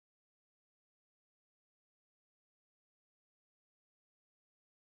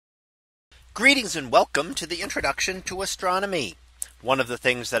Greetings and welcome to the introduction to astronomy. One of the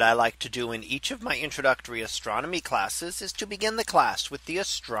things that I like to do in each of my introductory astronomy classes is to begin the class with the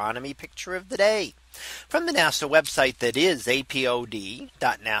astronomy picture of the day from the NASA website, that is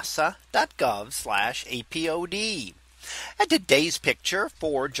apod.nasa.gov/apod. And today's picture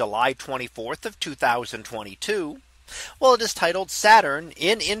for July 24th of 2022. Well, it is titled Saturn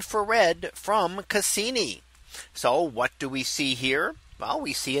in infrared from Cassini. So what do we see here? Well,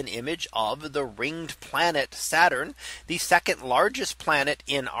 we see an image of the ringed planet Saturn, the second largest planet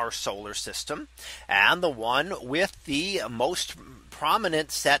in our solar system, and the one with the most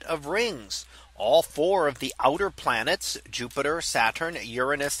prominent set of rings. All four of the outer planets, Jupiter, Saturn,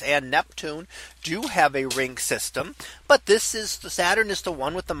 Uranus, and Neptune, do have a ring system. But Saturn is the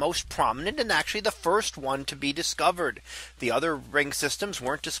one with the most prominent, and actually the first one to be discovered. The other ring systems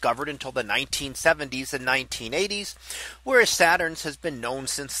weren't discovered until the 1970s and 1980s, whereas Saturn's has been known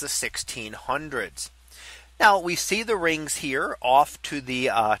since the 1600s. Now we see the rings here off to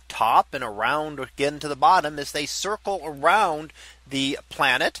the top and around again to the bottom as they circle around the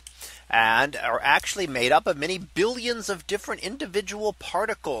planet, and are actually made up of many billions of different individual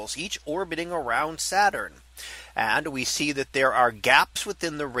particles, each orbiting around Saturn. And we see that there are gaps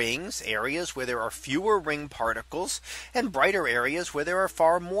within the rings, areas where there are fewer ring particles, and brighter areas where there are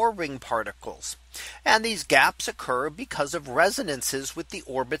far more ring particles. And these gaps occur because of resonances with the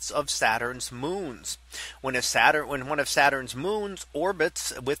orbits of Saturn's moons. When one of Saturn's moons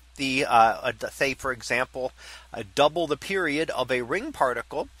orbits with the say, for example, double the period of a ring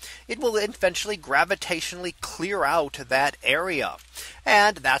particle, it will eventually gravitationally clear out that area.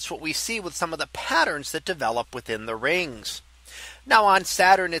 And that's what we see with some of the patterns that develop within the rings. Now on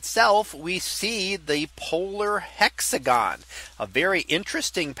Saturn itself, we see the polar hexagon, a very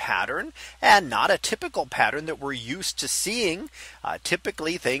interesting pattern and not a typical pattern that we're used to seeing.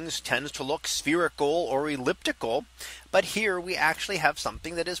 Typically things tend to look spherical or elliptical. But here we actually have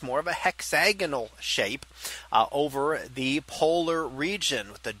something that is more of a hexagonal shape over the polar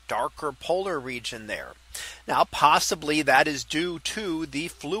region, with the darker polar region there. Now possibly that is due to the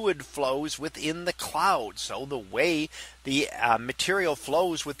fluid flows within the clouds. So the way the material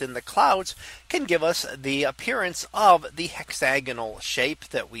flows within the clouds can give us the appearance of the hexagonal shape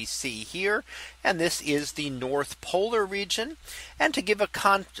that we see here. And this is the North Polar region. And to give a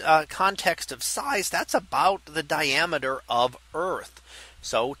context of size, that's about the diameter of Earth.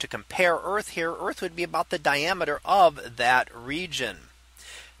 So to compare Earth here, Earth would be about the diameter of that region.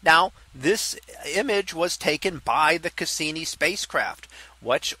 Now, this image was taken by the Cassini spacecraft,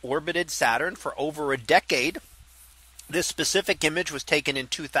 which orbited Saturn for over a decade. This specific image was taken in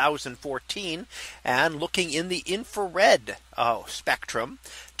 2014 and looking in the infrared spectrum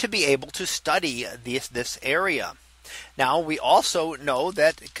to be able to study this area. Now, we also know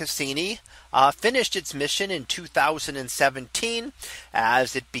that Cassini finished its mission in 2017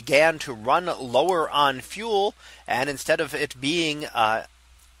 as it began to run lower on fuel, and instead of it being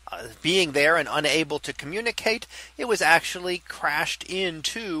there and unable to communicate, it was actually crashed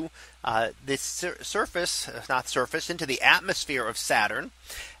into into the atmosphere of Saturn,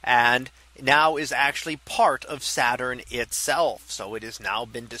 and now is actually part of Saturn itself. So it has now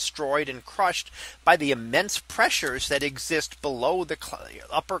been destroyed and crushed by the immense pressures that exist below the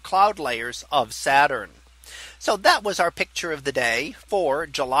upper cloud layers of Saturn. So that was our picture of the day for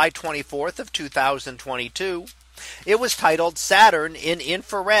July 24th of 2022. It was titled Saturn in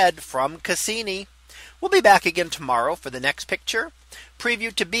infrared from Cassini. We'll be back again tomorrow for the next picture,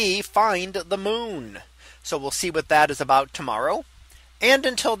 previewed to be Find the Moon. So we'll see what that is about tomorrow. And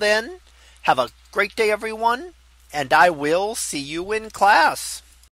until then, have a great day, everyone, and I will see you in class.